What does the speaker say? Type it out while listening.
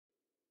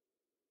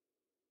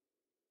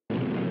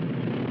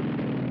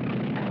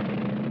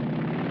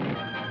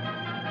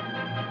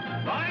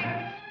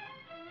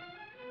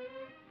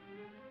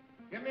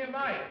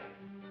night.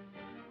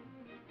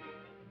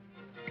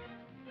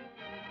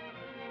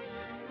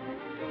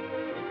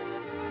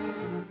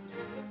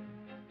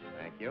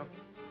 Thank you.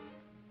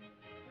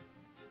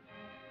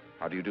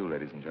 How do you do,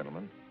 ladies and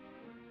gentlemen?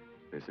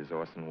 This is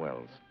Orson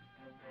Welles.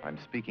 I'm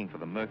speaking for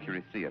the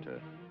Mercury Theater,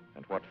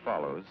 and what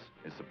follows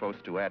is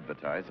supposed to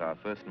advertise our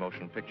first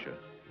motion picture.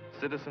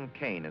 Citizen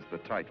Kane is the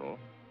title,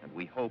 and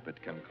we hope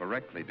it can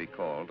correctly be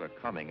called a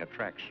coming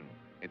attraction.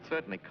 It's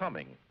certainly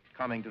coming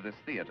to this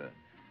theater,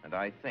 and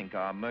I think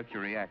our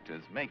Mercury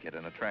actors make it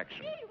an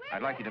attraction.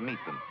 I'd like you to meet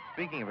them.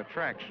 Speaking of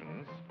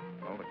attractions,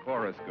 well, the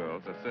chorus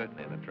girls are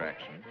certainly an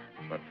attraction,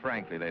 but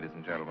frankly, ladies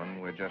and gentlemen,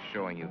 we're just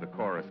showing you the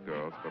chorus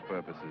girls for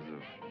purposes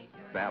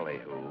of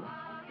ballyhoo.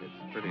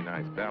 It's pretty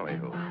nice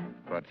ballyhoo.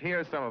 But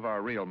here's some of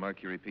our real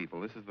Mercury people.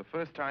 This is the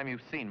first time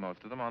you've seen most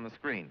of them on the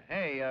screen.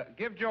 Hey,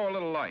 give Joe a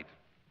little light.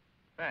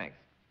 Thanks.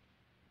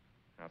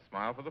 Now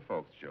smile for the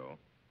folks, Joe.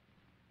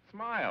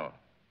 Smile.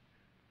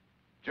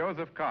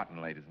 Joseph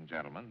Cotton, ladies and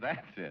gentlemen.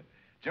 That's it.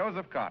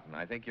 Joseph Cotton.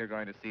 I think you're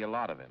going to see a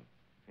lot of him.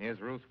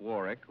 Here's Ruth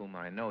Warwick, whom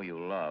I know you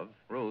love.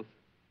 Ruth.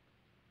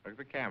 Look at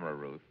the camera,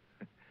 Ruth.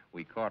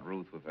 We caught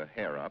Ruth with her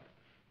hair up.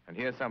 And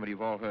here's somebody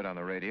you've all heard on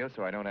the radio,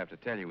 so I don't have to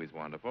tell you he's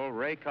wonderful.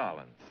 Ray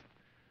Collins.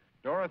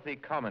 Dorothy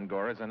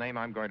Commengore is a name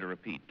I'm going to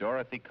repeat.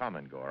 Dorothy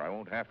Commengore. I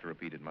won't have to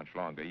repeat it much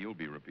longer. You'll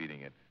be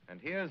repeating it. And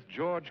here's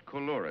George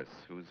Coulouris,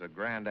 who's a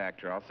grand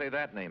actor. I'll say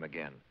that name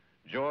again.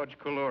 George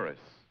Coulouris.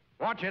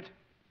 Watch it.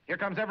 Here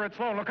comes Everett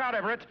Sloane. Look out,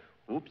 Everett.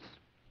 Oops.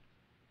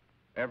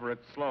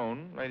 Everett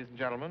Sloane, ladies and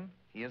gentlemen.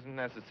 He isn't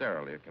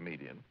necessarily a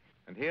comedian.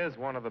 And here's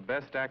one of the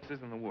best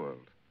actors in the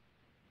world,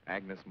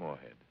 Agnes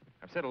Moorehead.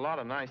 I've said a lot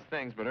of nice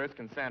things, but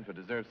Erskine Sanford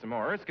deserves some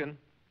more. Erskine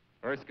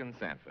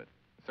Sanford.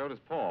 So does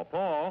Paul.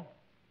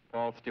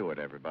 Paul Stewart,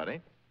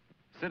 everybody.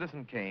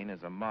 Citizen Kane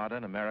is a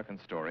modern American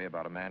story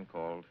about a man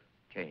called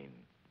Kane,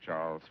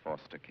 Charles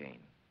Foster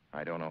Kane.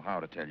 I don't know how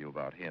to tell you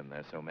about him.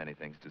 There's so many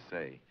things to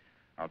say.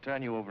 I'll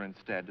turn you over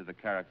instead to the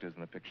characters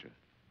in the picture.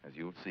 As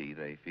you'll see,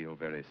 they feel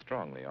very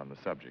strongly on the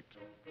subject.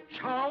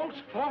 Charles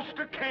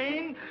Foster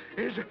Kane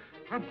is...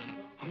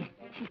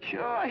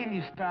 Sure,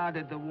 he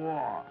started the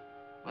war.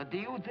 But do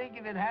you think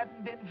if it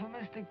hadn't been for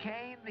Mr.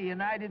 Kane, the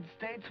United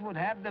States would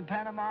have the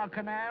Panama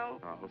Canal?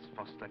 Charles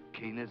Foster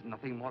Kane is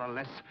nothing more or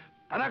less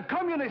than a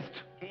communist.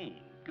 Kane,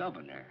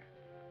 governor.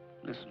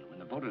 Listen, when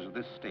the voters of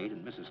this state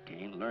and Mrs.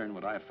 Kane learn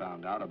what I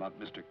found out about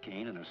Mr.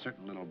 Kane and a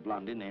certain little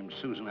blondie named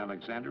Susan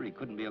Alexander, he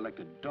couldn't be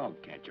elected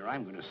dog catcher.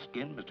 I'm going to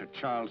skin Mr.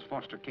 Charles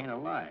Foster Kane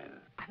alive.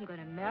 I'm going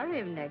to marry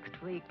him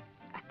next week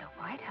at the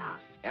White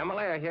House.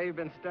 Emily, I hear you've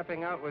been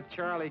stepping out with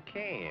Charlie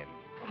Kane.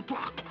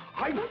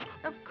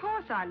 Of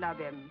course I love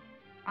him.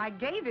 I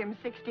gave him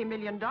 $60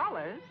 million.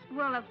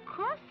 Well, of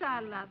course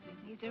I love him.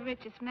 He's the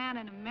richest man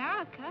in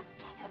America.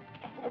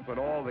 But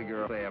all the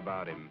girls say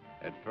about him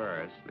at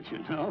first. But you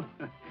know,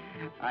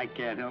 I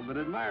can't help but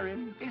admire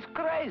him. He's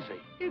crazy.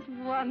 He's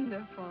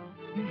wonderful.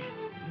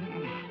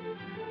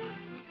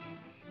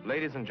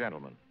 Ladies and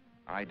gentlemen,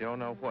 I don't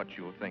know what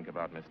you'll think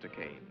about Mr.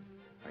 Kane.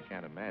 I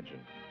can't imagine.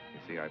 You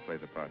see, I play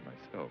the part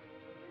myself.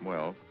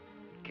 Well,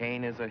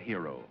 Kane is a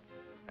hero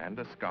and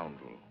a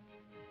scoundrel,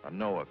 a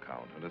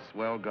no-account and a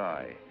swell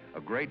guy, a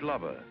great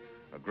lover,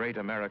 a great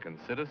American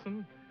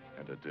citizen,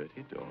 and a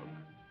dirty dog.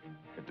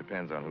 It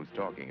depends on who's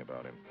talking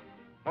about him.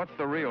 What's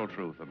the real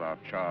truth about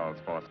Charles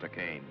Foster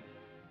Kane?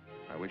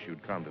 I wish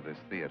you'd come to this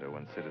theater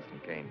when Citizen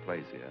Kane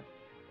plays here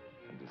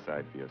and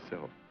decide for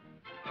yourself.